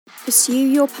Pursue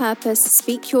your purpose,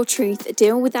 speak your truth,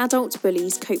 deal with adult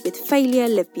bullies, cope with failure,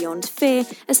 live beyond fear,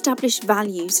 establish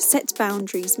values, set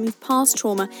boundaries, move past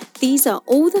trauma. These are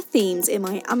all the themes in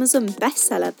my Amazon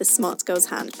bestseller, The Smart Girl's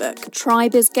Handbook.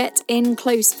 Tribers, get in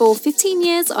close. For 15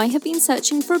 years, I have been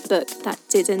searching for a book that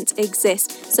didn't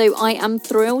exist. So I am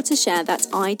thrilled to share that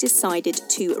I decided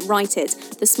to write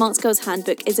it. The Smart Girl's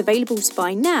Handbook is available to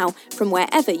buy now from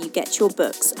wherever you get your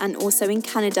books, and also in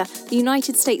Canada, the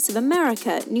United States of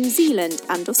America, New Zealand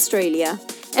and Australia.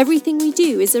 Everything we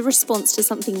do is a response to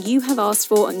something you have asked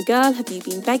for, and girl, have you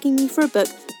been begging me for a book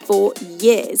for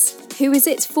years. Who is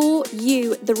it for?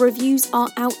 You. The reviews are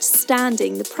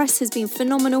outstanding, the press has been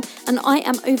phenomenal, and I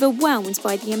am overwhelmed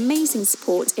by the amazing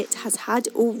support it has had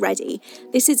already.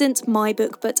 This isn't my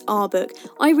book, but our book.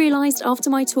 I realised after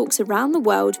my talks around the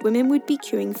world, women would be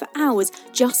queuing for hours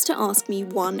just to ask me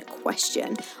one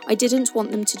question. I didn't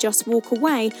want them to just walk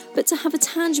away, but to have a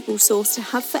tangible source to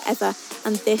have forever,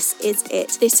 and this is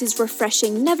it. This is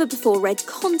refreshing, never before read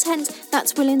content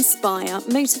that will inspire,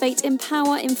 motivate,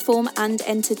 empower, inform and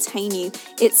entertain you.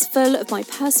 It's full of my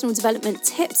personal development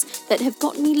tips that have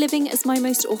got me living as my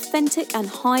most authentic and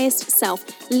highest self,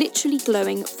 literally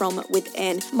glowing from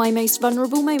within. My most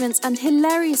vulnerable moments and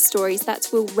hilarious stories that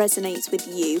will resonate with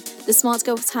you. The Smart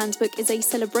Girl's Handbook is a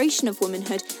celebration of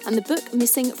womanhood and the book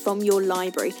missing from your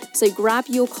library. So grab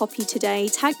your copy today,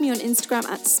 tag me on Instagram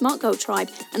at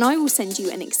SmartGirlTribe, and I will send you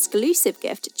an exclusive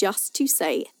gift just to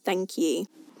say thank you.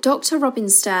 Dr. Robin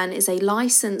Stern is a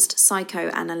licensed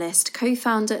psychoanalyst,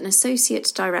 co-founder and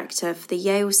associate director for the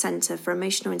Yale Center for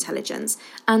Emotional Intelligence,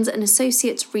 and an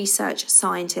associate research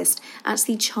scientist at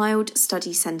the Child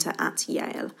Study Center at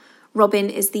Yale. Robin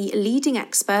is the leading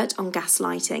expert on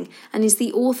gaslighting and is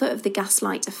the author of The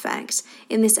Gaslight Effect.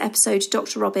 In this episode,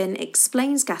 Dr. Robin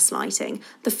explains gaslighting,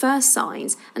 the first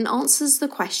signs, and answers the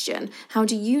question, how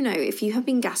do you know if you have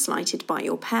been gaslighted by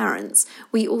your parents?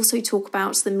 We also talk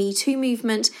about the Me Too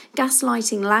movement,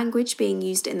 gaslighting language being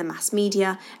used in the mass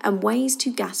media, and ways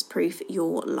to gas-proof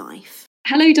your life.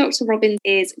 Hello, Dr. Robin.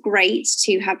 It's great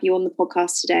to have you on the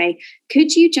podcast today.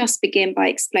 Could you just begin by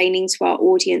explaining to our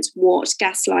audience what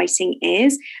gaslighting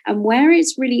is and where it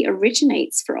really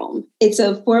originates from? It's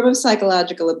a form of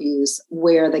psychological abuse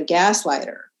where the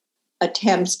gaslighter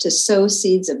attempts to sow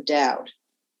seeds of doubt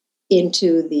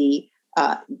into the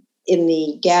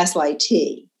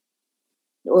gaslightee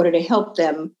in order to help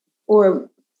them or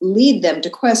lead them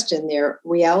to question their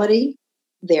reality,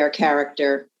 their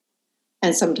character,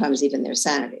 and sometimes even their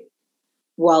sanity,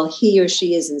 while he or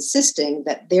she is insisting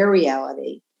that their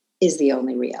reality is the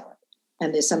only reality.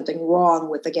 And there's something wrong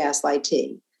with the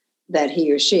gaslightee that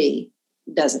he or she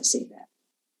doesn't see that.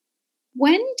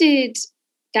 When did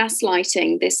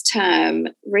gaslighting, this term,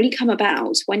 really come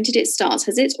about? When did it start?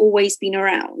 Has it always been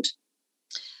around?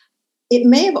 It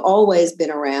may have always been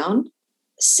around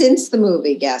since the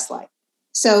movie Gaslight.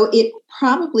 So it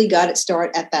probably got its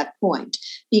start at that point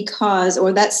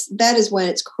that is when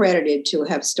it's credited to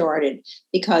have started,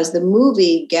 because the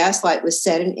movie Gaslight was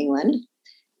set in England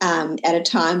at a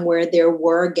time where there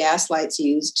were gaslights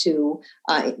used to,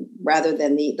 rather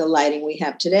than the lighting we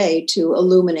have today, to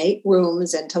illuminate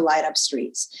rooms and to light up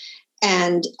streets.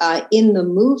 And in the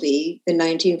movie, the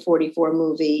 1944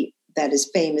 movie that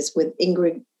is famous with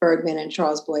Ingrid Bergman and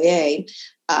Charles Boyer,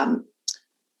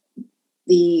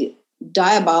 the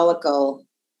diabolical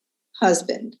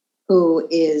husband who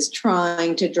is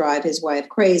trying to drive his wife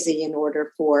crazy in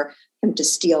order for him to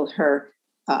steal her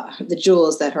the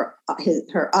jewels that her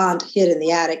aunt hid in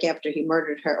the attic after he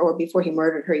murdered her, or before he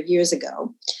murdered her years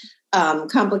ago.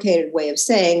 Complicated way of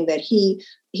saying that he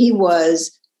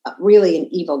was really an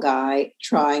evil guy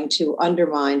trying to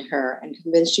undermine her and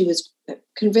convince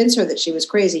her that she was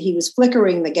crazy. He was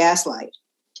flickering the gaslight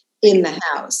in the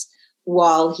house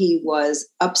while he was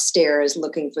upstairs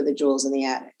looking for the jewels in the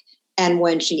attic. And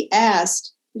when she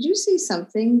asked, did you see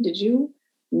something? Did you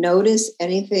notice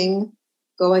anything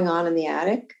going on in the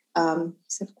attic? He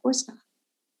said, of course not.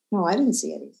 No, I didn't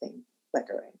see anything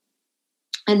flickering.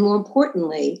 And more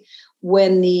importantly,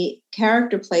 when the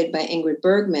character played by Ingrid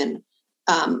Bergman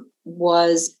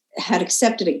had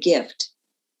accepted a gift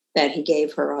that he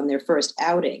gave her on their first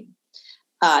outing,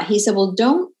 he said, well,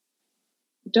 don't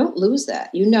lose that.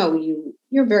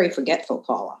 You're very forgetful,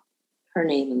 Paula, her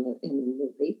name in the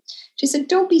movie. She said,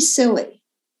 don't be silly.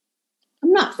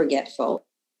 I'm not forgetful.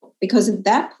 Because at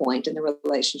that point in the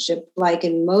relationship, like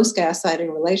in most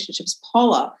gaslighting relationships,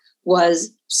 Paula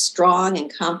was strong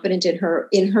and confident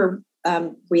in her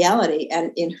reality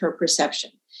and in her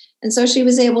perception. And so she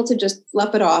was able to just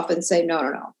fluff it off and say,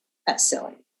 no, that's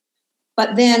silly.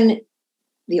 But then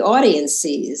the audience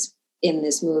sees in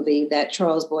this movie that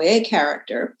Charles Boyer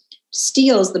character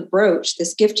steals the brooch,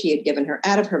 this gift he had given her,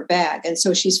 out of her bag. And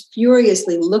so she's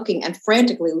furiously looking and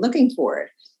frantically looking for it.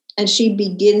 And she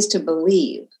begins to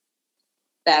believe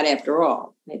that after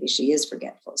all, maybe she is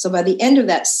forgetful. So by the end of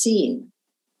that scene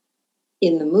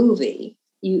in the movie,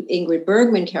 Ingrid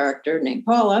Bergman character named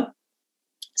Paula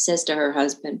says to her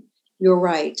husband, "You're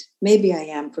right. Maybe I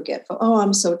am forgetful. Oh,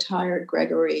 I'm so tired,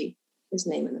 Gregory," his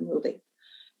name in the movie.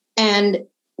 And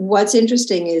what's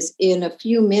interesting is in a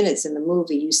few minutes in the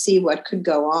movie, you see what could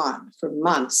go on for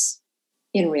months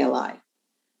in real life,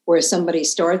 where somebody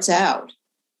starts out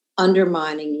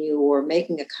undermining you or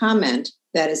making a comment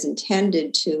that is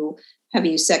intended to have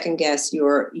you second guess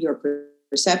your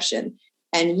perception.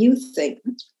 And you think,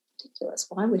 that's ridiculous.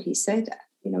 Why would he say that?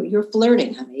 You know, you're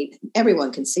flirting, honey.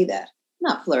 Everyone can see that.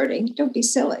 Not flirting. Don't be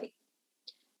silly.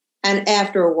 And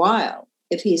after a while,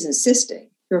 if he's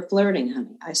insisting, "You're flirting,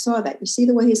 honey. I saw that. You see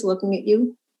the way he's looking at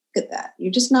you? Look at that.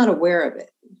 You're just not aware of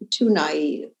it. You're too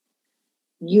naive."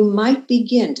 You might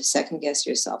begin to second guess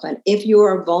yourself. And if you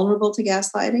are vulnerable to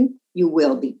gaslighting, you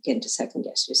will begin to second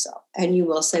guess yourself. And you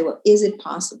will say, well, is it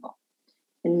possible?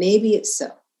 And maybe it's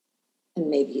so. And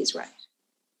maybe he's right.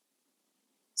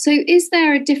 So is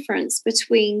there a difference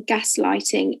between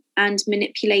gaslighting and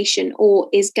manipulation, or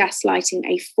is gaslighting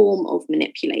a form of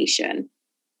manipulation?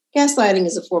 Gaslighting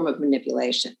is a form of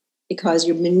manipulation because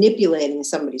you're manipulating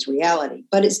somebody's reality,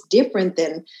 but it's different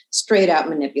than straight out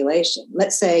manipulation.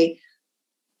 Let's say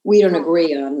we don't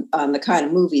agree on the kind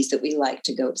of movies that we like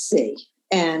to go see,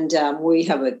 and we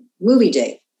have a movie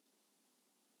date.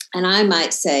 And I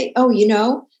might say, "Oh, you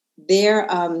know,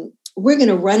 we're going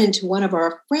to run into one of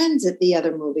our friends at the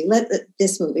other movie.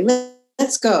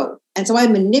 Let's go." And so I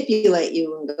manipulate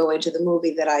you and go into the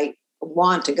movie that I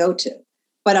want to go to.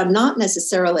 But I'm not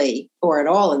necessarily, or at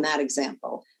all in that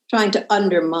example, trying to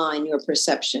undermine your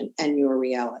perception and your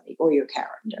reality or your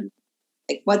character.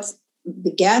 Like, what's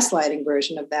the gaslighting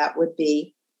version of that would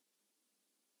be,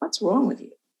 what's wrong with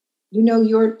you? You know,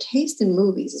 your taste in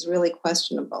movies is really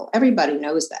questionable. Everybody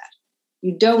knows that.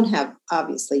 You don't have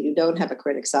a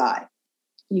critic's eye.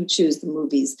 You choose the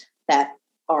movies that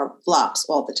are flops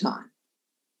all the time.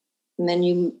 And then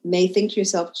you may think to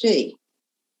yourself, gee,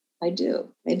 I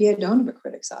do. Maybe I don't have a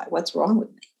critic's eye. What's wrong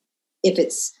with me? If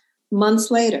it's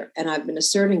months later and I've been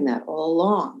asserting that all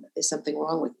along, that there's something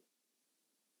wrong with me.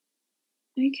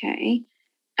 Okay.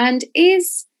 And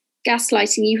is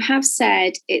gaslighting, you have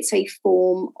said it's a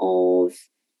form of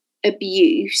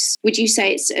abuse. Would you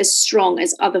say it's as strong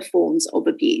as other forms of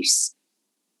abuse?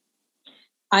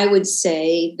 I would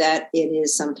say that it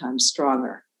is sometimes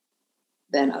stronger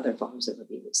than other forms of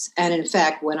abuse. And in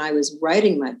fact, when I was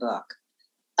writing my book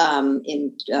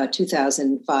in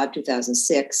 2005,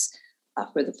 2006,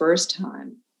 for the first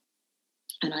time,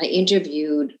 and I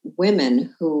interviewed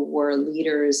women who were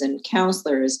leaders and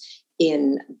counselors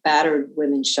in battered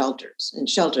women's shelters and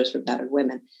shelters for battered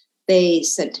women, they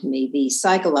said to me, the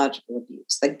psychological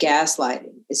abuse, the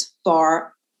gaslighting, is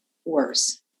far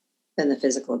worse than the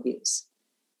physical abuse,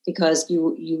 because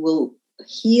you will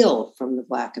heal from the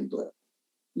black and blue.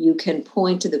 You can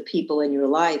point to the people in your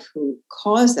life who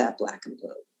cause that black and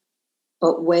blue.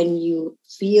 But when you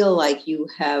feel like you've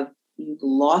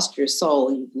lost your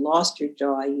soul, you've lost your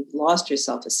joy, you've lost your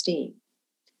self-esteem,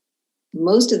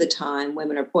 most of the time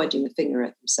women are pointing the finger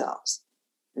at themselves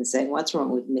and saying, what's wrong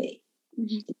with me?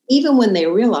 Mm-hmm. Even when they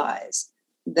realize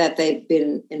that they've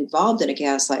been involved in a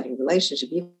gaslighting relationship,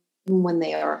 even when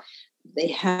they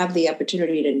have the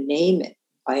opportunity to name it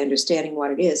by understanding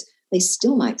what it is, they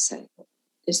still might say,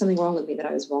 there's something wrong with me that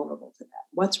I was vulnerable to that.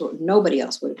 What's wrong? Nobody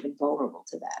else would have been vulnerable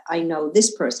to that. I know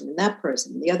this person and that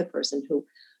person and the other person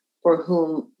for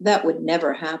whom that would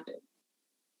never happen.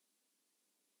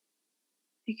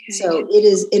 Okay. So it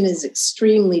is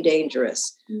extremely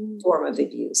dangerous form of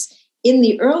abuse. In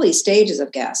the early stages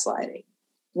of gaslighting,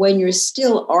 when you're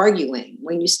still arguing,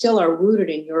 when you still are rooted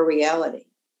in your reality,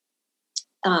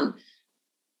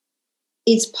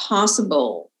 it's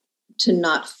possible to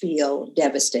not feel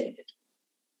devastated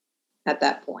at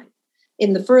that point.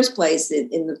 In the first place,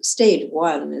 in the stage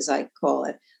one, as I call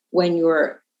it, when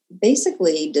you're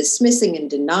basically dismissing and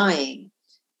denying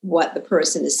what the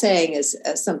person is saying as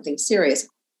something serious,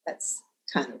 that's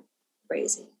kind of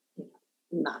crazy.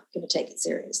 I'm not going to take it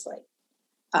seriously.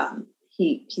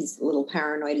 He's a little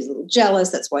paranoid. He's a little jealous.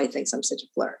 That's why he thinks I'm such a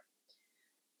flirt.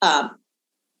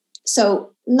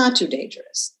 So not too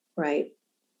dangerous, right?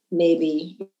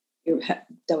 Maybe you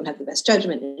don't have the best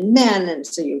judgment in men, and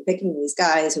so you're picking these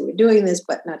guys who are doing this,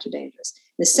 but not too dangerous.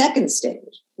 The second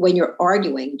stage, when you're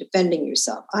arguing, defending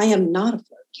yourself, I am not a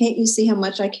flirt. Can't you see how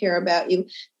much I care about you?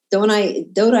 Don't I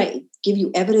give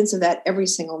you evidence of that every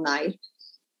single night,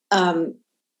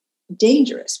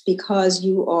 dangerous, because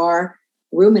you are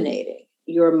ruminating.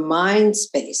 Your mind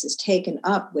space is taken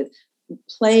up with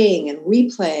playing and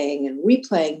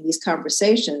replaying these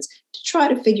conversations to try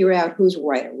to figure out who's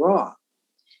right or wrong.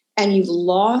 And you've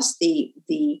lost the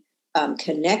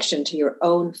connection to your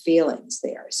own feelings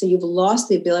there. So you've lost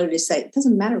the ability to say, it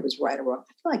doesn't matter who's right or wrong.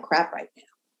 I feel like crap right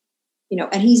now.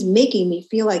 And he's making me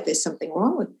feel like there's something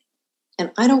wrong with me.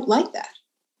 And I don't like that.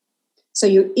 So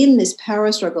you're in this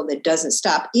power struggle that doesn't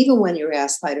stop. Even when your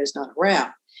gaslighter's not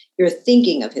around, you're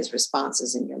thinking of his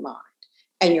responses in your mind.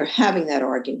 And you're having that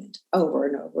argument over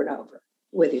and over and over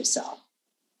with yourself.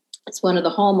 It's one of the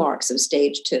hallmarks of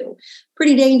stage 2.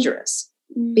 Pretty dangerous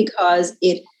because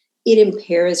it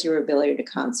impairs your ability to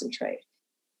concentrate.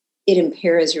 It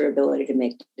impairs your ability to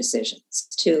make decisions.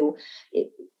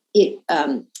 It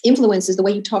influences the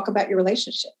way you talk about your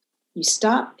relationship. You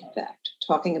stop, in fact,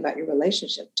 talking about your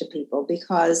relationship to people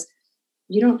because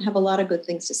you don't have a lot of good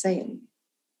things to say anymore.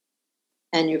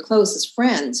 And your closest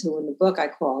friends, who in the book I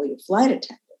call your flight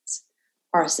attendants,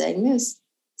 are saying this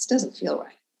doesn't feel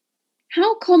right.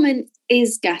 How common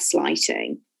is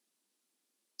gaslighting?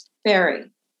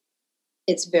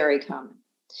 It's very common.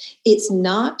 It's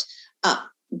not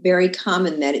very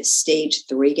common that it's stage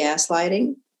 3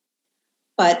 gaslighting,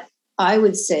 but I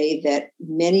would say that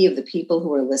many of the people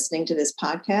who are listening to this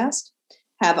podcast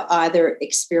have either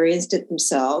experienced it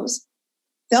themselves,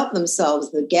 felt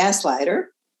themselves the gaslighter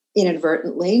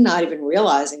inadvertently, not even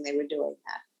realizing they were doing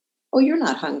that. Oh, you're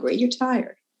not hungry. You're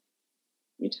tired.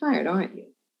 You're tired, aren't you?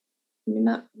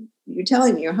 You're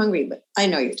telling me you're hungry, but I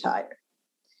know you're tired.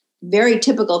 Very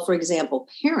typical, for example,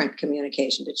 parent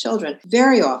communication to children.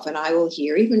 Very often I will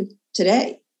hear, even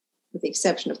today, with the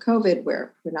exception of COVID,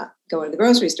 where we're not going to the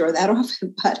grocery store that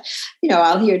often, but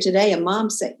I'll hear today a mom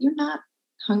say, you're not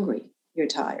hungry, you're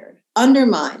tired,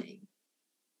 undermining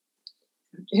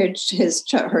her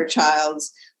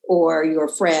child's or your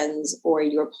friends or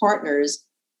your partner's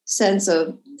sense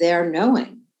of their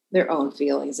knowing their own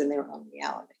feelings and their own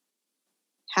reality.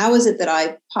 How is it that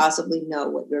I possibly know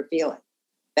what you're feeling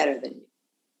better than you?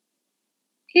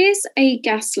 Is a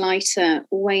gaslighter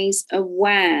always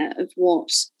aware of what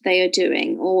they are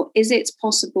doing, or is it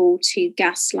possible to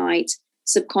gaslight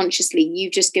subconsciously?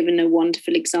 You've just given a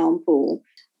wonderful example.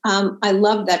 I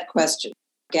love that question.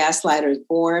 Gaslighters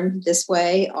born this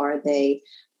way? Are they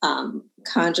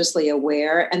consciously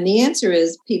aware? And the answer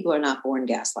is people are not born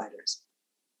gaslighters.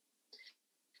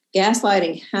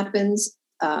 Gaslighting happens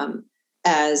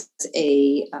as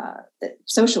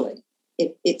socially.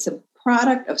 It's a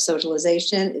product of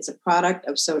socialization. It's a product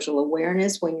of social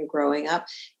awareness. When you're growing up,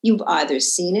 you've either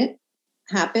seen it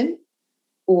happen,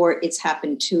 or it's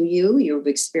happened to you. You've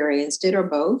experienced it, or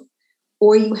both,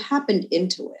 or you happened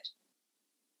into it.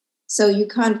 So you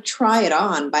kind of try it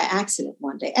on by accident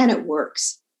one day, and it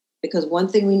works. Because one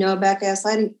thing we know about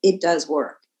gaslighting, it does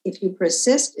work. If you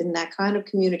persist in that kind of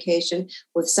communication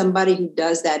with somebody who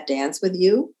does that dance with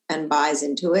you and buys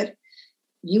into it,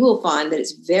 you will find that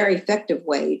it's a very effective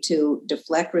way to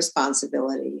deflect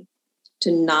responsibility,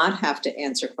 to not have to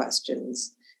answer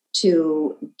questions,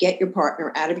 to get your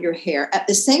partner out of your hair at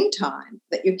the same time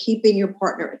that you're keeping your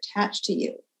partner attached to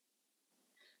you.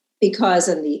 Because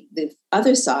on the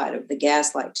other side of the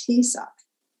gaslight T side,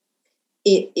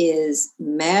 it is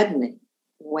maddening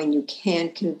when you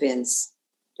can't convince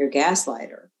your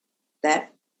gaslighter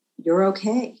that you're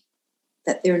okay,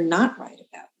 that they're not right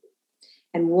about you.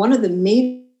 And one of the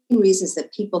main reasons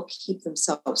that people keep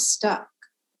themselves stuck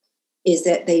is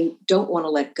that they don't want to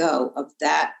let go of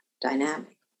that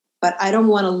dynamic. But I don't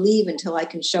want to leave until I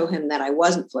can show him that I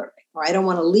wasn't flirting, or I don't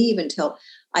want to leave until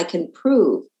I can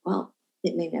prove, well,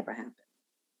 it may never happen.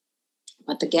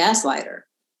 But the gaslighter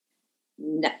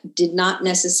did not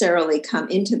necessarily come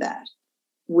into that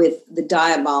with the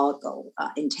diabolical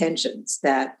intentions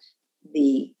that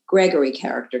the Gregory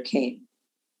character came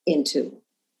into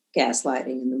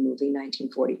gaslighting in the movie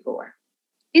 1944.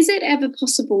 Is it ever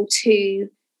possible to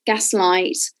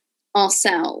gaslight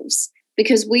ourselves?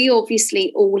 Because we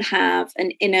obviously all have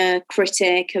an inner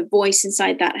critic, a voice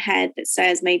inside that head that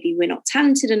says maybe we're not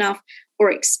talented enough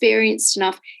or experienced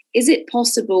enough. Is it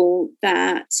possible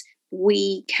that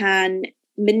we can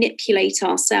manipulate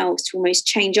ourselves to almost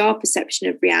change our perception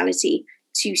of reality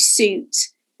to suit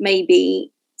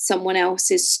maybe someone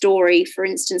else's story? For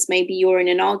instance, maybe you're in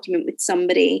an argument with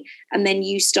somebody and then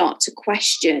you start to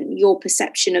question your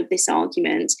perception of this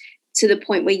argument to the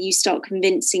point where you start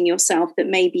convincing yourself that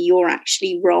maybe you're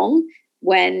actually wrong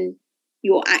when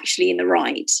you're actually in the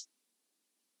right.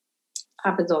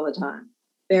 Happens all the time.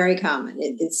 Very common.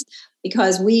 It's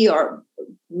because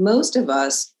most of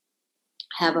us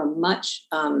have a much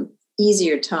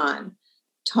easier time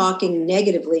talking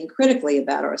negatively and critically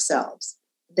about ourselves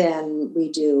than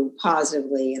we do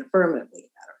positively and affirmatively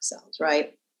about ourselves,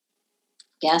 right?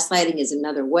 Gaslighting is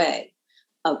another way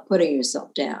of putting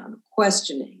yourself down,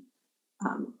 questioning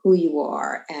who you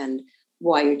are and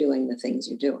why you're doing the things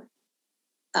you're doing.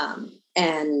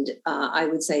 And I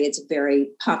would say it's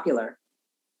very popular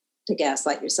to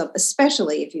gaslight yourself,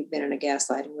 especially if you've been in a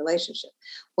gaslighting relationship.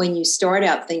 When you start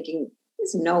out thinking,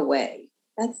 there's no way,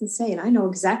 that's insane. I know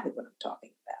exactly what I'm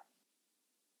talking about.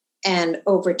 And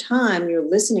over time, you're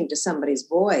listening to somebody's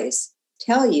voice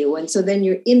tell you. And so then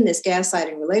you're in this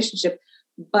gaslighting relationship.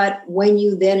 But when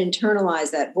you then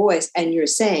internalize that voice and you're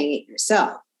saying it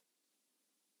yourself,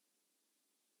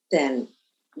 then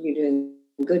you're doing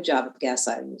a good job of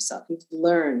gaslighting yourself. You've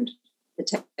learned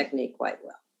the technique quite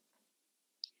well.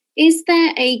 Is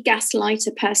there a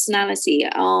gaslighter personality?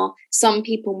 Are some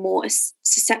people more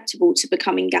susceptible to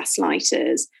becoming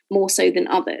gaslighters more so than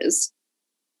others?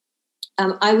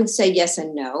 I would say yes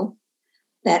and no,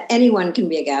 that anyone can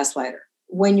be a gaslighter.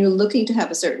 When you're looking to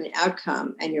have a certain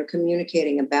outcome and you're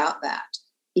communicating about that,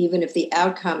 even if the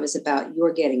outcome is about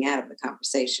your getting out of the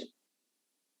conversation,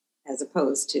 as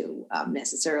opposed to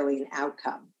necessarily an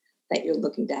outcome that you're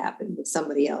looking to happen with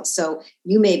somebody else. So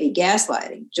you may be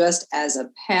gaslighting just as a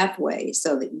pathway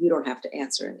so that you don't have to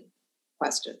answer any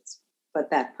questions.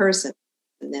 But that person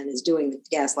then is doing the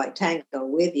gaslight tango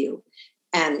with you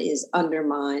and is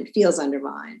undermined, feels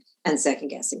undermined, and second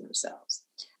guessing themselves.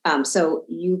 So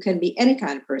you can be any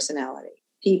kind of personality.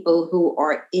 People who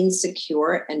are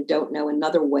insecure and don't know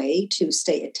another way to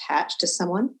stay attached to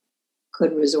someone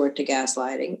could resort to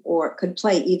gaslighting or could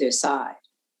play either side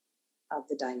of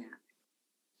the dynamic.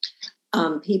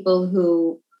 People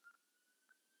who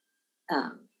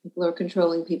are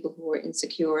controlling, people who are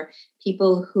insecure,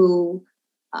 people who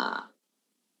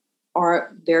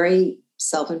are very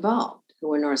self-involved,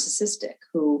 who are narcissistic,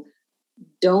 who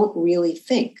don't really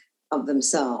think of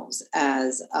themselves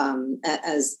as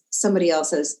somebody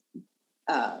else as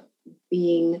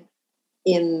being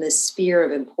in the sphere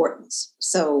of importance.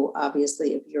 So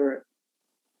obviously, if you're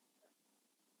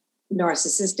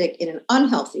narcissistic in an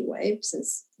unhealthy way,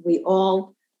 since we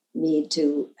all need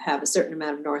to have a certain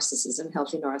amount of narcissism,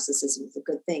 healthy narcissism is a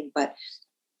good thing. But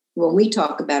when we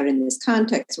talk about it in this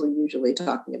context, we're usually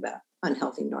talking about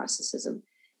unhealthy narcissism.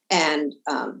 And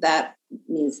that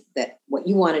means that what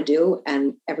you want to do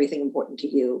and everything important to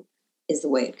you is the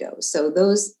way it goes. So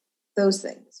those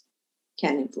things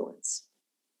can influence.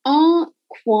 Are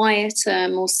quieter,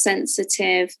 more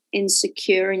sensitive,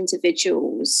 insecure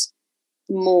individuals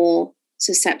more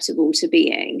susceptible to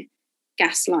being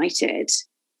gaslighted?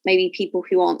 Maybe people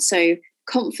who aren't so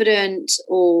confident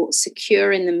or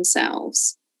secure in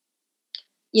themselves.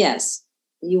 Yes,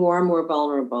 you are more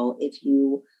vulnerable if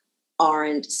you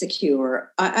aren't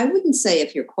secure. I wouldn't say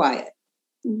if you're quiet,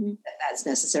 that's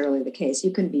necessarily the case.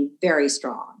 You can be very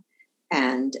strong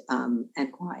and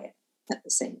quiet at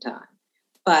the same time.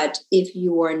 But if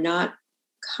you are not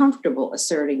comfortable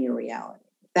asserting your reality,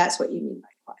 that's what you mean by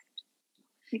quiet.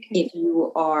 Okay. If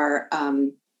you are,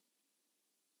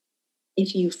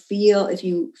 if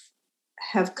you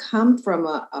have come from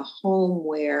a home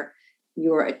where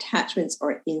your attachments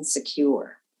are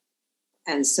insecure,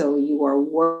 and so you are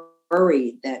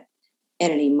worried that at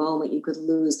any moment you could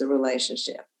lose the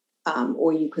relationship,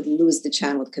 or you could lose the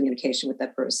channel of communication with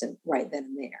that person right then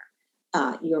and there,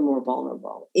 you're more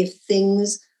vulnerable. If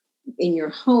things in your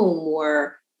home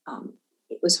were,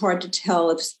 it was hard to tell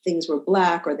if things were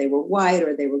black or they were white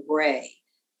or they were gray.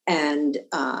 And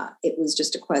it was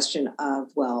just a question of,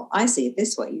 well, I see it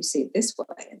this way, you see it this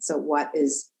way. And so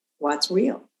what's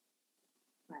real?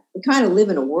 We kind of live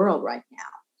in a world right now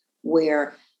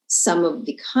where some of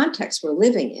the context we're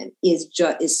living in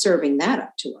is serving that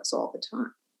up to us all the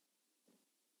time.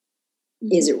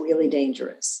 Mm-hmm. Is it really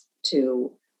dangerous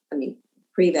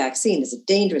pre-vaccine, is it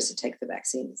dangerous to take the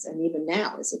vaccines? And even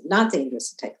now, is it not dangerous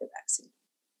to take the vaccine?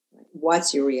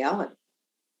 What's your reality?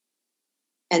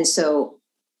 And so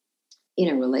in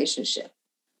a relationship,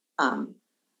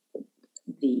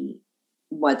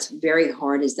 what's very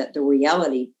hard is that the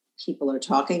reality people are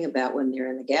talking about when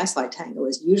they're in the gaslight tango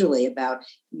is usually about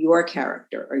your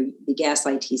character or the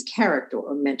gaslightee's character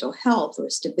or mental health or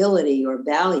stability or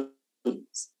values. I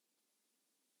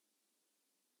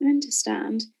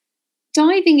understand.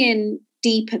 Diving in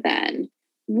deeper then,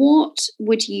 what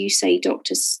would you say,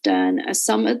 Dr. Stern, are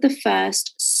some of the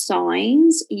first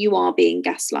signs you are being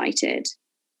gaslighted?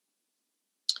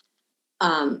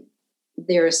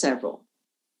 There are several.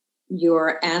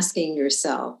 You're asking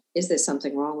yourself, is there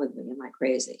something wrong with me? Am I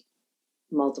crazy?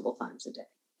 Multiple times a day.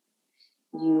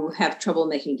 You have trouble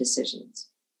making decisions.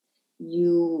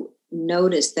 You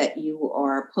notice that you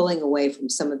are pulling away from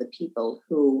some of the people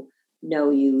who know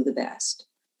you the best.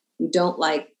 You don't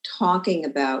like talking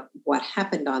about what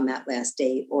happened on that last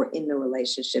date or in the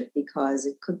relationship because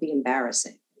it could be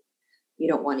embarrassing. You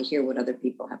don't want to hear what other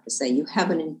people have to say. You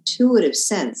have an intuitive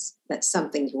sense that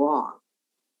something's wrong,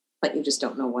 but you just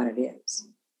don't know what it is.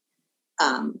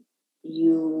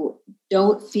 You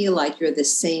don't feel like you're the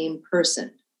same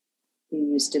person you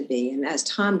used to be. And as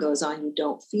time goes on, you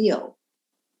don't feel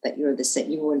that you're the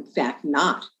same. You are in fact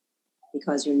not,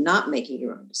 because you're not making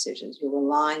your own decisions.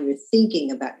 You're thinking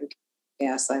about your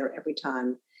gaslighter every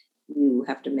time you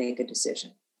have to make a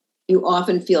decision. You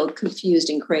often feel confused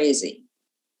and crazy.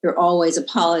 You're always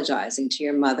apologizing to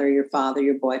your mother, your father,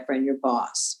 your boyfriend, your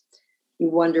boss. You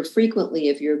wonder frequently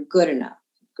if you're good enough,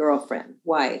 girlfriend,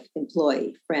 wife,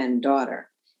 employee, friend, daughter.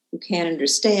 You can't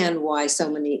understand why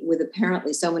with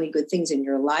apparently so many good things in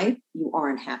your life, you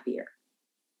aren't happier.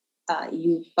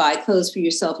 You buy clothes for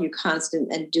yourself,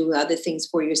 and do other things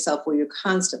for yourself where you're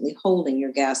constantly holding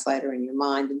your gaslighter in your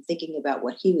mind and thinking about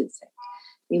what he would think.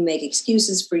 You make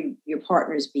excuses for your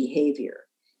partner's behavior.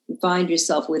 You find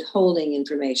yourself withholding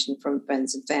information from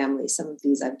friends and family. Some of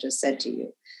these I've just said to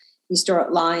you. You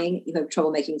start lying. You have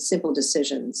trouble making simple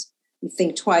decisions. You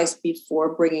think twice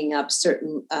before bringing up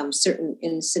certain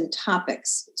innocent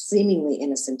topics, seemingly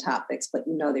innocent topics, but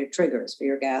you know they're triggers for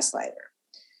your gaslighter.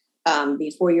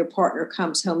 Before your partner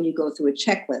comes home, you go through a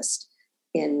checklist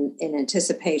in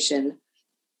anticipation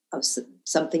of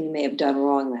something you may have done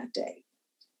wrong that day.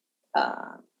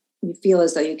 You feel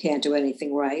as though you can't do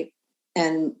anything right.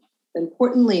 And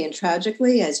importantly and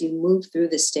tragically, as you move through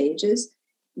the stages,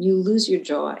 you lose your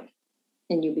joy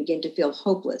and you begin to feel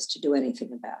hopeless to do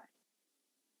anything about it.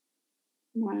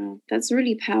 Wow, that's a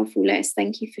really powerful list.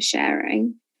 Thank you for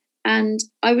sharing. And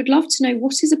I would love to know,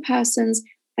 what is a person's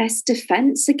best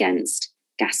defense against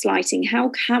gaslighting? How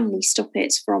can we stop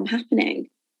it from happening?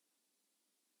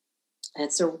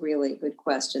 That's a really good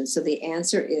question. So the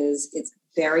answer is it's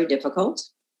very difficult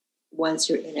once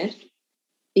you're in it,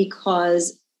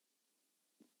 because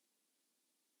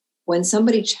when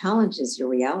somebody challenges your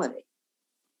reality,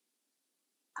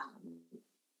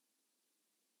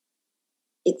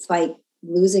 it's like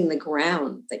losing the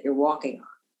ground that you're walking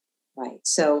on, right?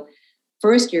 So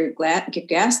first, your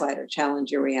gaslighter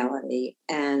challenged your reality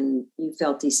and you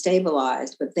felt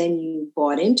destabilized, but then you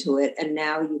bought into it and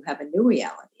now you have a new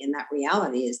reality. And that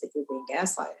reality is that you're being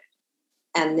gaslighted.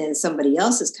 And then somebody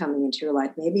else is coming into your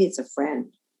life. Maybe it's a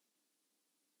friend.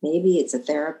 Maybe it's a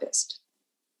therapist.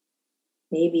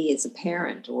 Maybe it's a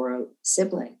parent or a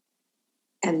sibling.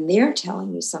 And they're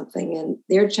telling you something and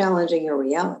they're challenging your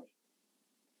reality.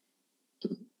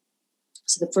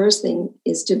 So the first thing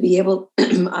is to be able,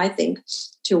 I think,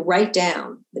 to write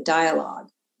down the dialogue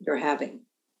you're having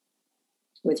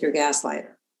with your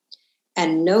gaslighter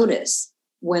and notice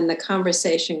when the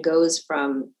conversation goes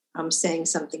from, I'm saying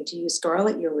something to you,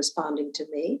 Scarlett, you're responding to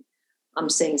me. I'm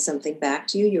saying something back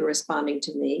to you, you're responding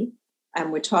to me.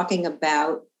 And we're talking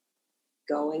about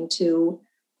going to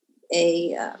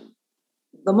the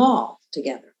mall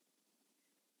together.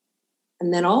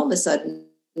 And then all of a sudden,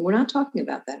 we're not talking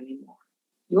about that anymore.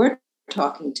 You're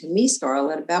talking to me,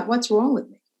 Scarlett, about what's wrong with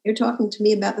me. You're talking to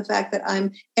me about the fact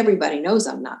that everybody knows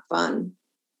I'm not fun.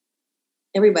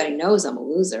 Everybody knows I'm a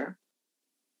loser.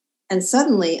 And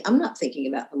suddenly I'm not thinking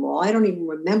about them all. I don't even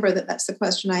remember that that's the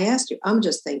question I asked you. I'm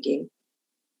just thinking,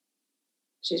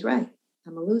 she's right.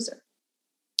 I'm a loser.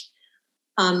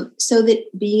 So that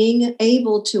being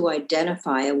able to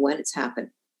identify when it's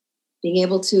happening, being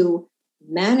able to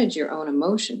manage your own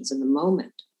emotions in the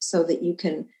moment so that you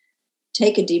can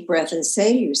take a deep breath and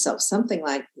say to yourself something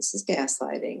like, this is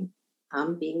gaslighting,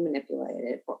 I'm being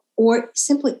manipulated, or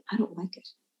simply, I don't like it.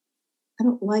 I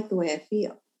don't like the way I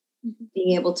feel. Mm-hmm.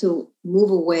 Being able to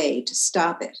move away, to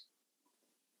stop it.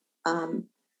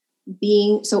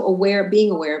 Being aware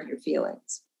of your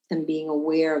feelings and being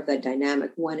aware of the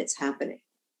dynamic when it's happening.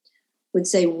 Would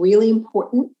say really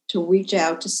important to reach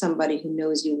out to somebody who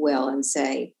knows you well and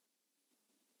say,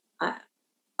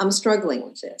 I'm struggling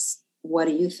with this. What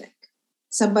do you think?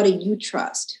 Somebody you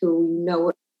trust who you know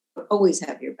will always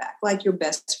have your back, like your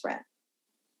best friend,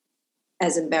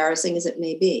 as embarrassing as it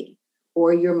may be,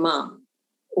 or your mom,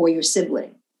 or your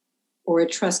sibling, or a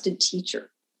trusted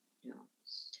teacher. You know.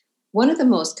 One of the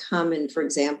most common, for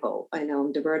example, I know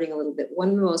I'm diverting a little bit,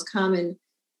 one of the most common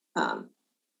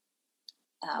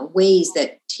ways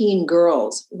that teen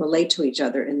girls relate to each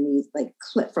other in these, like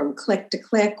from click to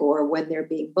click, or when they're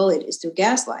being bullied, is through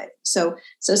gaslighting. So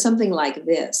something like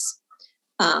this.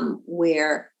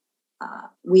 Where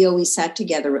we always sat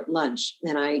together at lunch.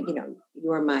 And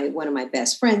you're one of my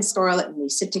best friends, Scarlett, and we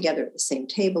sit together at the same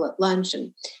table at lunch.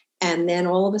 And then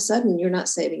all of a sudden, you're not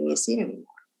saving me a seat anymore.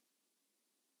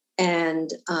 And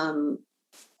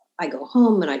I go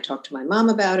home and I talk to my mom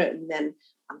about it. And then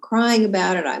I'm crying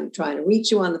about it. I'm trying to reach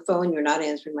you on the phone. You're not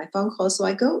answering my phone call. So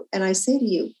I go and I say to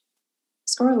you,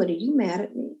 Scarlett, are you mad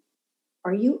at me?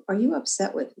 Are you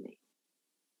upset with me?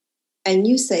 And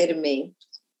you say to me,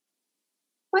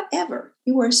 whatever,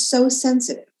 you are so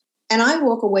sensitive. And I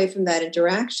walk away from that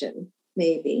interaction,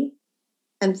 maybe,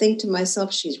 and think to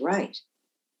myself, she's right.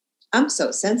 I'm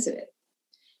so sensitive.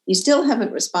 You still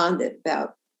haven't responded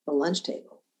about the lunch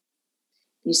table.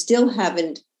 You still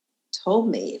haven't told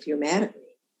me if you're mad at me.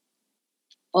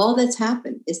 All that's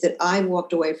happened is that I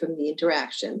walked away from the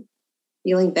interaction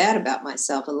feeling bad about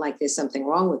myself and like there's something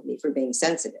wrong with me for being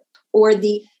sensitive. Or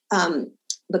the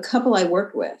couple I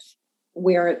worked with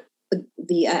where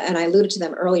and I alluded to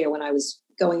them earlier when I was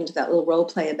going into that little role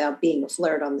play about being a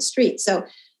flirt on the street. So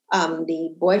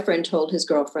the boyfriend told his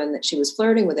girlfriend that she was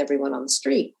flirting with everyone on the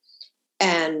street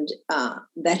and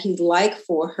that he'd like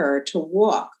for her to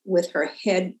walk with her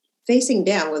head facing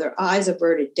down, with her eyes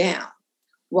averted down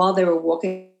while they were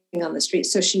walking on the street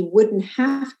so she wouldn't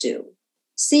have to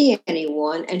see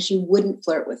anyone and she wouldn't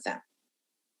flirt with them.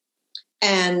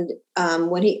 And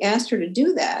when he asked her to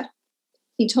do that,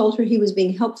 he told her he was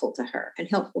being helpful to her and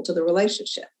helpful to the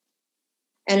relationship.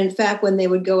 And in fact, when they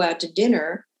would go out to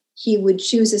dinner, he would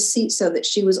choose a seat so that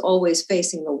she was always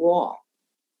facing the wall.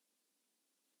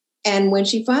 And when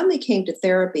she finally came to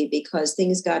therapy, because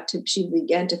she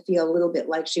began to feel a little bit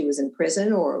like she was in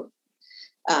prison or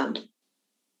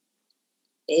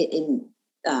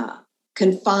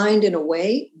confined in a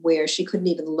way where she couldn't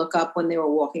even look up when they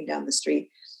were walking down the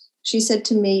street, she said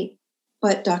to me,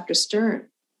 but Dr. Stern,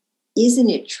 isn't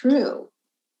it true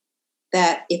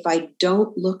that if I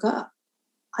don't look up,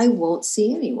 I won't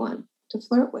see anyone to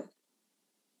flirt with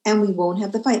and we won't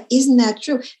have the fight? Isn't that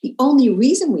true? The only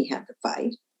reason we have the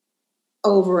fight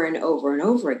over and over and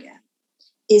over again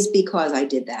is because I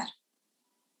did that.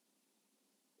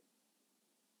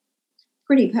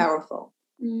 Pretty powerful.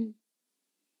 Mm.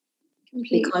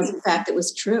 Because in fact, it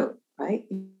was true, right?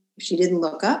 If she didn't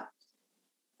look up,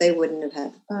 they wouldn't have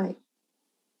had the fight.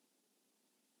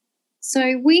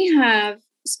 So we have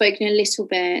spoken a little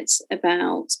bit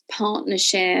about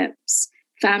partnerships,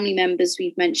 family members,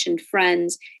 we've mentioned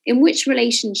friends. In which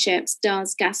relationships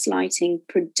does gaslighting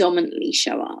predominantly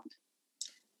show up?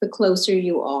 The closer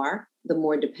you are, the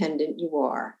more dependent you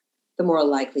are, the more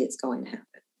likely it's going to happen.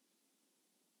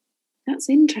 That's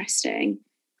interesting.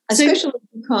 Especially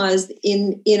because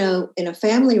in a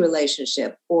family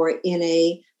relationship or in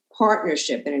a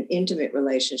partnership, in an intimate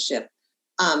relationship,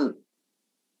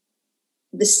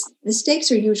 the stakes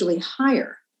are usually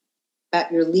higher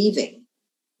at your leaving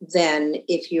than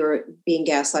if you're being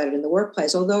gaslighted in the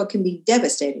workplace, although it can be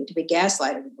devastating to be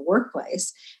gaslighted in the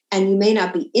workplace. And you may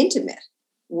not be intimate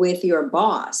with your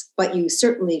boss, but you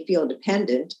certainly feel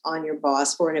dependent on your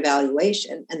boss for an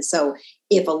evaluation. And so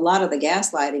if a lot of the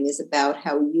gaslighting is about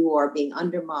how you are being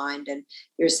undermined and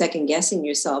you're second guessing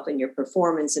yourself and your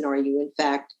performance, and are you in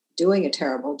fact doing a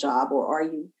terrible job, or are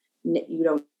you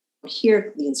don't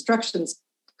hear the instructions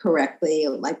correctly,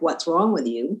 like what's wrong with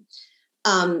you,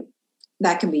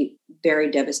 that can be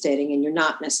very devastating, and you're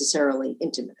not necessarily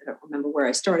intimate. I don't remember where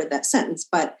I started that sentence,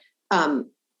 but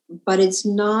it's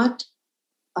not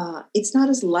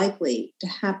as likely to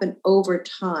happen over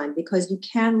time because you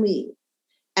can leave.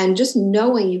 And just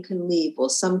knowing you can leave will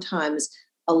sometimes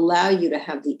allow you to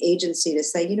have the agency to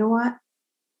say, you know what,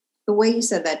 the way you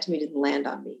said that to me didn't land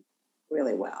on me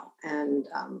really well. And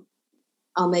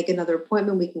I'll make another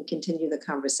appointment. We can continue the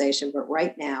conversation. But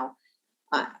right now,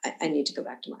 I need to go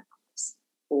back to my office.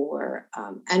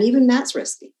 And even that's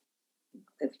risky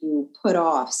if you put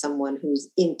off someone who's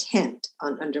intent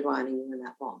on undermining you in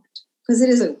that moment, because it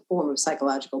is a form of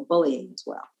psychological bullying as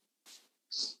well.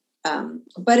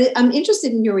 But I'm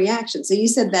interested in your reaction. So you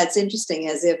said that's interesting,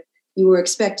 as if you were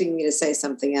expecting me to say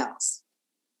something else.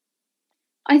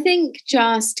 I think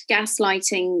just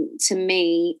gaslighting, to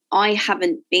me, I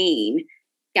haven't been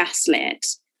gaslit,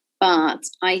 but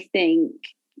I think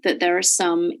that there are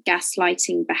some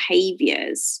gaslighting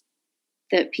behaviors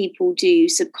that people do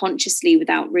subconsciously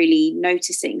without really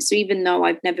noticing. So even though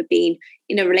I've never been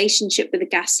in a relationship with a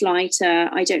gaslighter,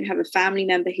 I don't have a family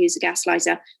member who's a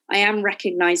gaslighter, I am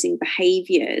recognizing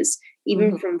behaviors,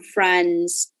 even from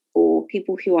friends or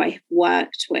people who I have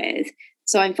worked with.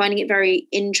 So I'm finding it very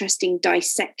interesting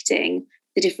dissecting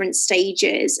the different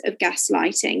stages of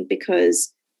gaslighting,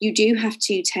 because you do have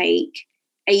to take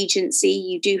agency,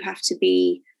 you do have to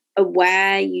be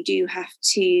aware. You do have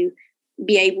to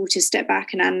be able to step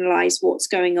back and analyze what's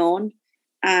going on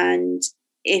and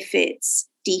if it's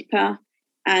deeper.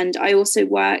 And I also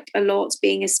work a lot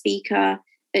being a speaker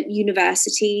at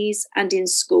universities and in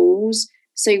schools.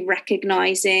 So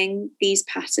recognizing these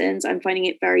patterns, I'm finding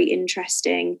it very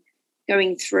interesting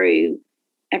going through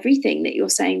everything that you're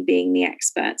saying, being the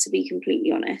expert, to be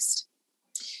completely honest.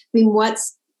 I mean,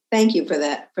 thank you for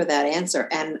that answer.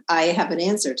 And I have an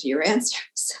answer to your answer.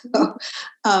 So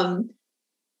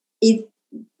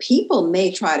people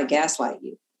may try to gaslight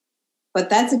you, but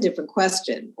that's a different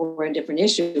question or a different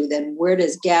issue than where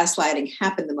does gaslighting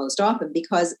happen the most often?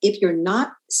 Because if you're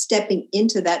not stepping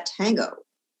into that tango,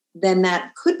 then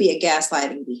that could be a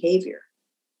gaslighting behavior,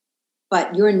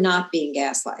 but you're not being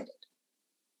gaslighted.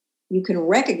 You can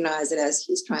recognize it as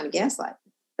he's trying to gaslight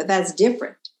me, but that's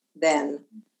different than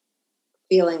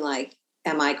feeling like,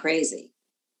 am I crazy?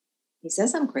 He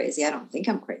says I'm crazy. I don't think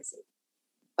I'm crazy,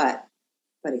 but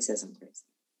he says I'm crazy.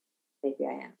 Maybe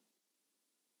I am.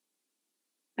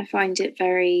 I find it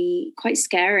quite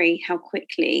scary how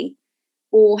quickly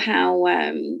or how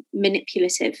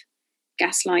manipulative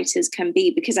gaslighters can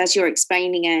be, because as you're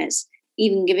explaining it,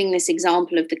 even giving this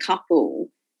example of the couple,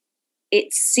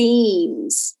 it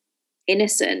seems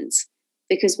innocent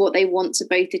because what they want to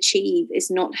both achieve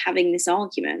is not having this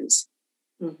argument.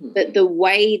 Mm-hmm. But the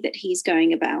way that he's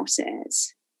going about it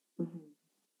mm-hmm.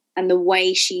 and the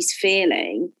way she's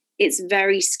feeling, it's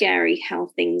very scary how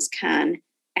things can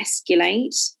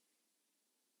escalate.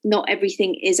 Not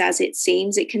everything is as it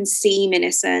seems. It can seem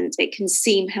innocent, it can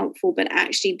seem helpful, but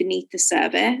actually beneath the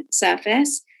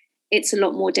surface, it's a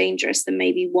lot more dangerous than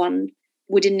maybe one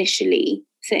would initially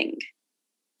think.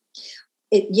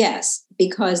 Yes,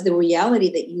 because the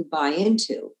reality that you buy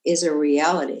into is a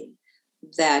reality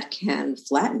that can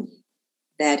flatten you,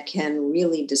 that can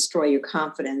really destroy your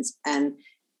confidence and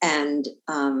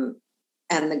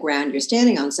the ground you're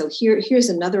standing on. So here's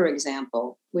another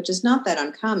example, which is not that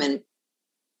uncommon,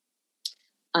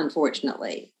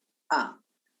 unfortunately.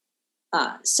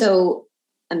 So,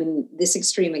 I mean, this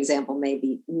extreme example may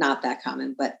be not that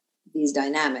common, but these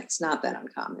dynamics, not that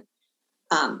uncommon.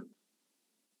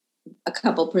 A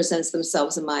couple presents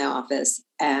themselves in my office,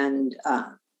 and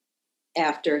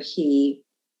after he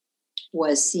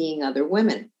was seeing other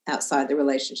women outside the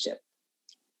relationship,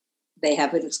 they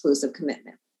have an exclusive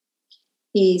commitment.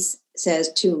 He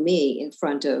says to me in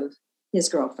front of his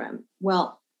girlfriend,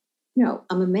 well,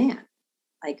 I'm a man.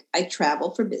 Like, I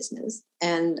travel for business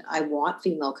and I want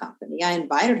female company. I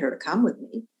invited her to come with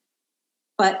me,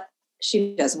 but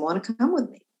she doesn't want to come with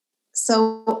me.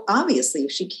 So obviously,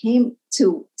 if she came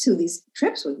to these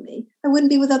trips with me, I wouldn't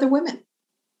be with other women.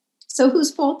 So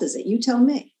whose fault is it? You tell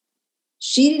me.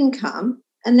 She didn't come,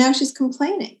 and now she's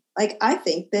complaining. Like, I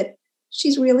think that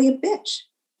she's really a bitch.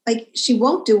 Like, she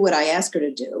won't do what I ask her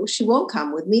to do. She won't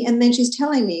come with me. And then she's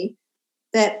telling me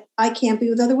that I can't be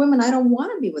with other women. I don't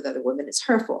want to be with other women. It's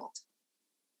her fault.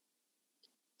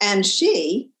 And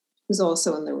she, who's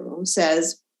also in the room,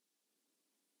 says,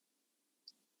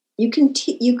 I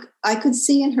could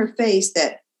see in her face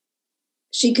that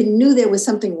she knew there was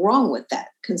something wrong with that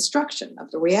construction of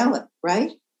the reality,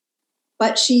 right?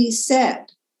 But she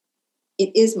said,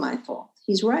 it is my fault.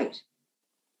 He's right.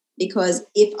 Because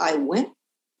if I went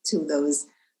to those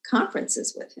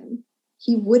conferences with him,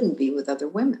 he wouldn't be with other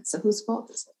women. So whose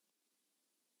fault is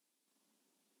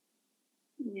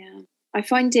it? Yeah. I'm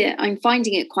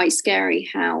finding it quite scary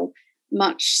how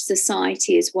much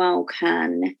society as well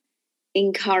can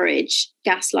encourage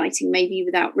gaslighting, maybe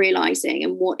without realizing.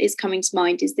 And what is coming to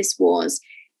mind is this was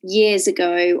years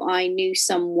ago. I knew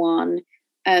someone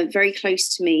very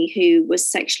close to me who was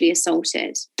sexually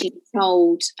assaulted. She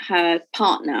told her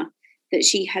partner that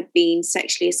she had been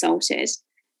sexually assaulted.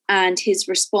 And his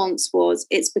response was,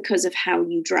 it's because of how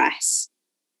you dress.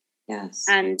 Yes.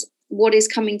 And what is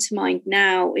coming to mind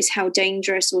now is how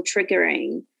dangerous or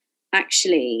triggering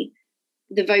actually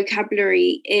the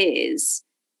vocabulary is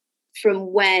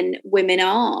from when women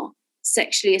are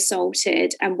sexually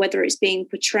assaulted, and whether it's being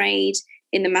portrayed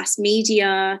in the mass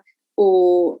media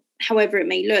or however it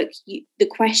may look, the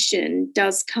question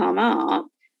does come up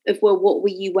of, well, what were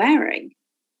you wearing?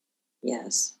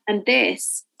 Yes. And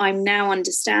this, I'm now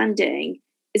understanding,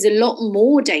 is a lot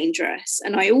more dangerous.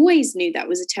 And I always knew that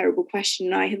was a terrible question.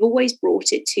 And I have always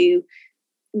brought it to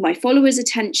my followers'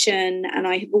 attention. And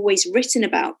I have always written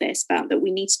about that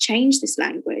we need to change this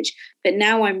language. But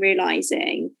now I'm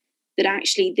realizing that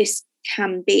actually this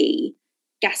can be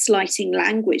gaslighting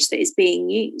language that is being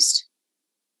used.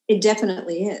 It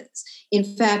definitely is. In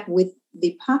fact, with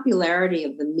the popularity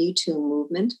of the Me Too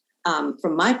movement,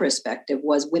 from my perspective,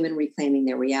 was women reclaiming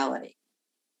their reality.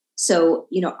 So,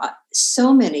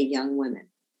 so many young women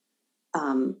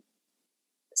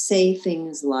say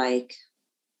things like,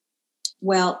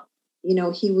 well,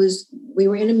 we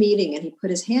were in a meeting and he put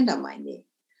his hand on my knee.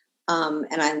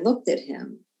 And I looked at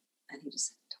him and he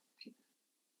just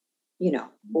said,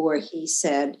 or he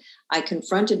said, I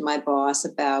confronted my boss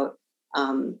about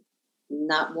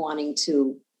not wanting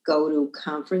to go to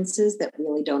conferences that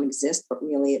really don't exist, but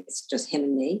really it's just him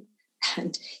and me.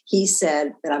 And he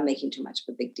said that I'm making too much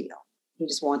of a big deal. He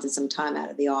just wanted some time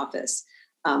out of the office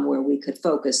where we could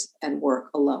focus and work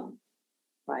alone,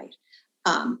 right?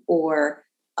 Or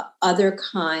other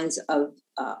kinds of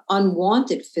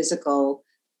unwanted physical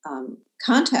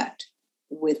contact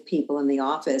with people in the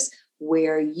office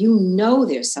where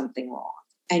there's something wrong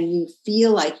and you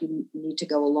feel like you need to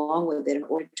go along with it in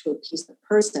order to appease the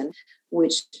person,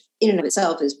 which in and of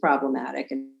itself is problematic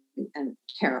and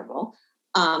terrible.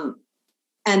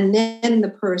 And then the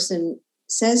person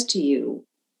says to you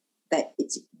that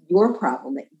it's your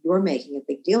problem, that you're making a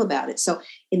big deal about it. So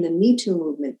in the Me Too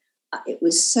movement, it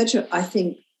was such I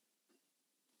think,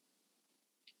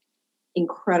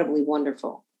 incredibly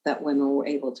wonderful that women were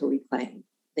able to reclaim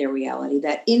their reality,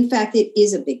 that in fact, it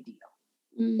is a big deal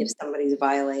if somebody's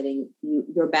violating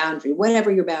your boundary,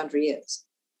 whatever your boundary is.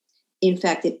 In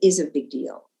fact, it is a big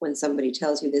deal when somebody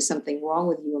tells you there's something wrong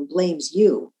with you and blames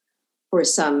you for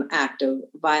some act of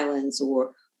violence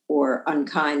or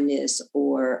unkindness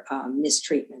or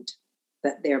mistreatment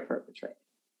that they're perpetrating.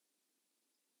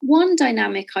 One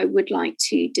dynamic I would like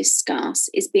to discuss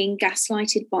is being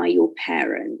gaslighted by your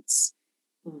parents.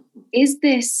 Mm-hmm. Is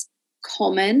this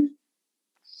common?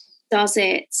 Does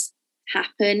it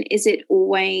happen? Is it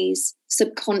always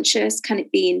subconscious? Can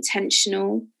it be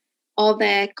intentional? Are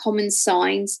there common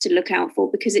signs to look out for?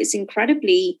 Because it's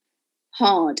incredibly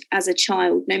hard as a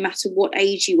child, no matter what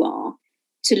age you are,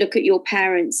 to look at your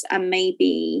parents and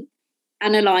maybe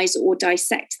analyze or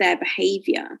dissect their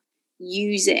behavior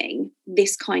using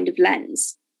this kind of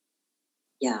lens.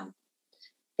 Yeah.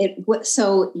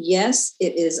 So yes,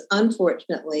 it is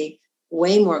unfortunately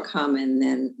way more common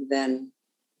than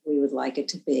we would like it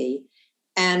to be.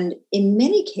 And in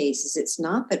many cases, it's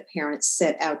not that parents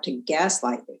set out to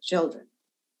gaslight their children.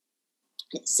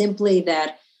 It's simply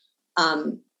that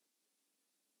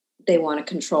they want to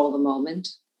control the moment,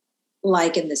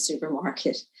 like in the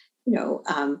supermarket,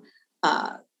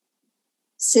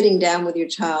 sitting down with your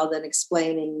child and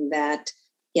explaining that,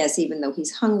 yes, even though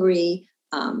he's hungry,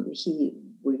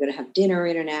 we're going to have dinner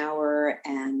in an hour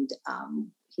and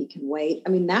he can wait. I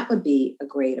mean, that would be a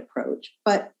great approach,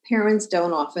 but parents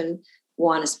don't often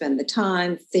want to spend the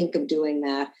time, think of doing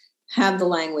that, have the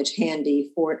language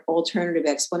handy for alternative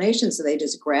explanations. So they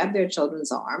just grab their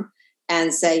children's arm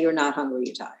and say, you're not hungry,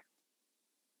 you're tired.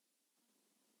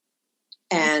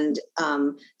 And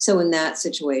so in that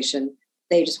situation,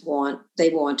 they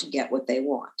want to get what they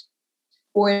want.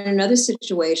 Or in another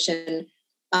situation,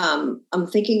 I'm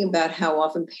thinking about how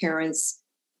often parents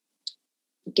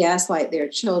gaslight their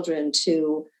children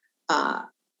to,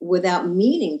 without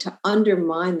meaning to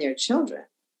undermine their children,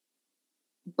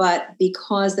 but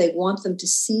because they want them to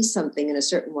see something in a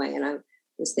certain way. And I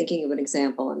was thinking of an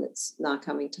example, and it's not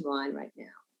coming to mind right now.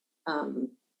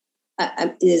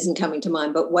 It isn't coming to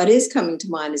mind, but what is coming to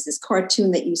mind is this cartoon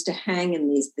that used to hang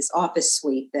in this office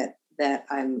suite that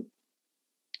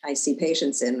I see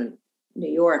patients in New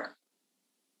York.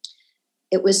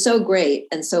 It was so great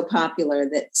and so popular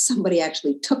that somebody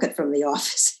actually took it from the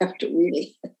office after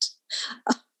reading it.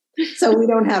 So we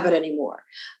don't have it anymore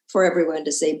for everyone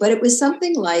to see. But it was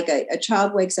something like a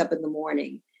child wakes up in the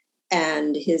morning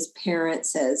and his parent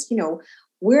says,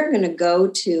 we're going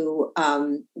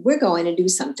to do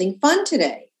something fun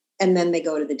today. And then they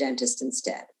go to the dentist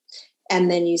instead.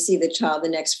 And then you see the child, the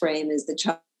next frame is the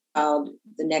child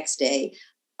the next day.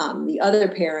 The other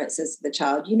parent says to the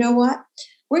child, you know what?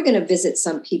 We're going to visit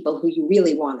some people who you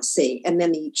really want to see. And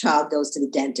then the child goes to the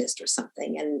dentist or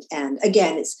something. And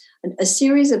again, it's a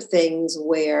series of things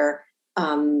where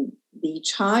the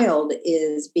child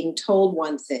is being told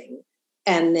one thing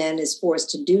and then is forced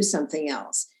to do something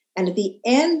else. And at the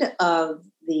end of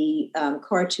the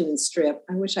cartoon strip,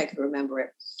 I wish I could remember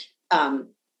it,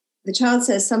 the child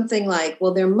says something like,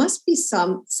 well, there must be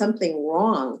something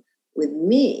wrong with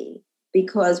me,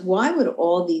 because why would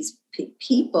all these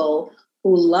people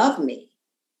who love me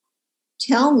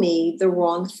tell me the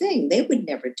wrong thing? They would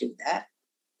never do that,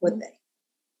 would they?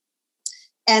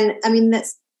 And I mean,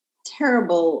 that's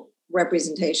terrible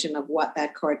representation of what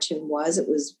that cartoon was. It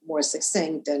was more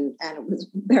succinct and it was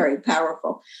very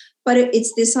powerful. But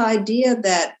it's this idea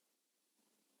that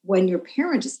when your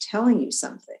parent is telling you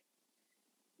something,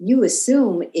 you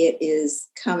assume it is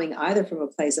coming either from a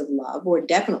place of love or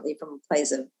definitely from a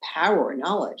place of power or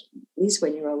knowledge, at least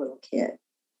when you're a little kid.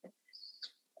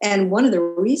 And one of the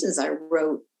reasons I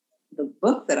wrote the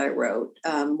book that I wrote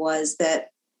was that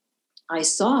I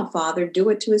saw a father do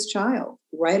it to his child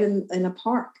right in a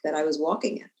park that I was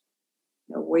walking in,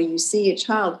 where you see a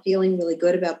child feeling really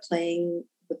good about playing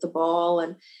with the ball,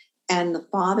 and the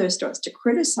father starts to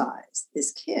criticize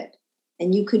this kid.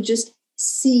 And you could just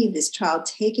see this child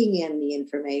taking in the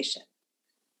information.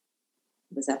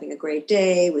 He was having a great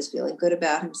day, was feeling good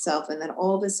about himself. And then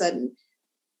all of a sudden,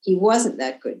 he wasn't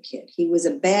that good kid. He was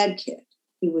a bad kid.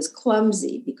 He was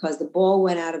clumsy because the ball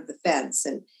went out of the fence,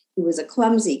 and he was a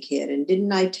clumsy kid. And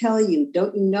didn't I tell you,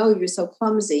 don't you know you're so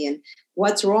clumsy? And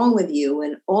what's wrong with you?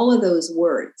 And all of those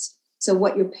words. So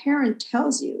what your parent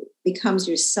tells you becomes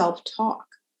your self-talk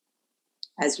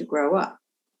as you grow up,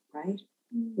 right?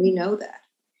 We know that.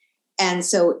 And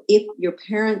so if your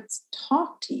parents'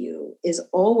 talk to you is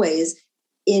always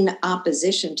in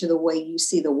opposition to the way you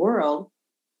see the world,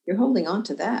 you're holding on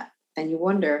to that. And you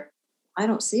wonder, I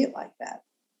don't see it like that,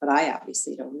 but I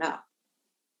obviously don't know.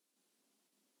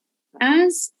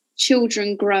 As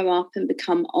children grow up and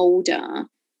become older,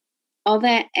 are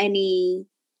there any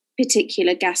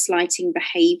particular gaslighting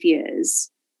behaviors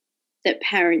that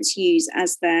parents use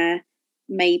as their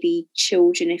maybe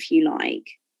children, if you like,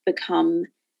 become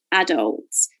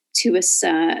adults to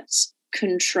assert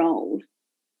control?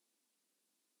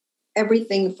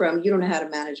 Everything from you don't know how to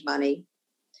manage money,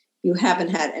 you haven't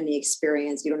had any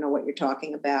experience, you don't know what you're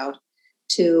talking about,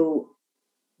 to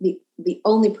the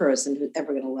only person who's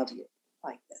ever going to love you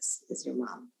like this is your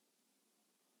mom.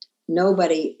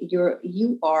 Nobody, you're a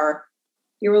loser.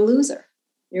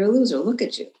 You're a loser. Look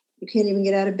at you. You can't even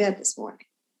get out of bed this morning.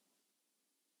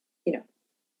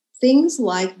 Things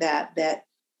like that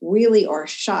really are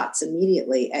shots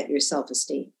immediately at your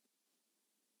self-esteem.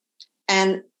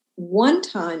 And one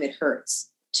time it hurts.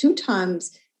 2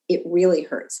 times it really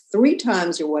hurts. 3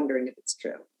 times you're wondering if it's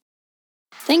true.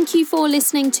 Thank you for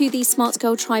listening to the Smart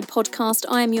Girl Tribe podcast.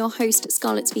 I am your host,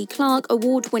 Scarlett V. Clark,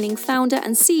 award-winning founder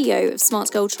and CEO of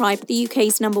Smart Girl Tribe, the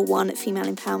UK's #1 female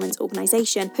empowerment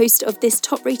organisation, host of this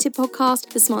top-rated podcast,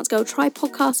 the Smart Girl Tribe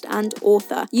podcast, and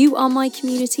author. You are my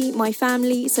community, my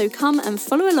family, so come and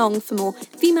follow along for more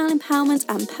female empowerment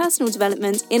and personal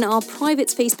development in our private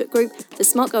Facebook group, the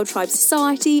Smart Girl Tribe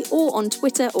Society, or on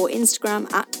Twitter or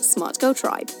Instagram at Smart Girl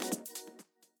Tribe.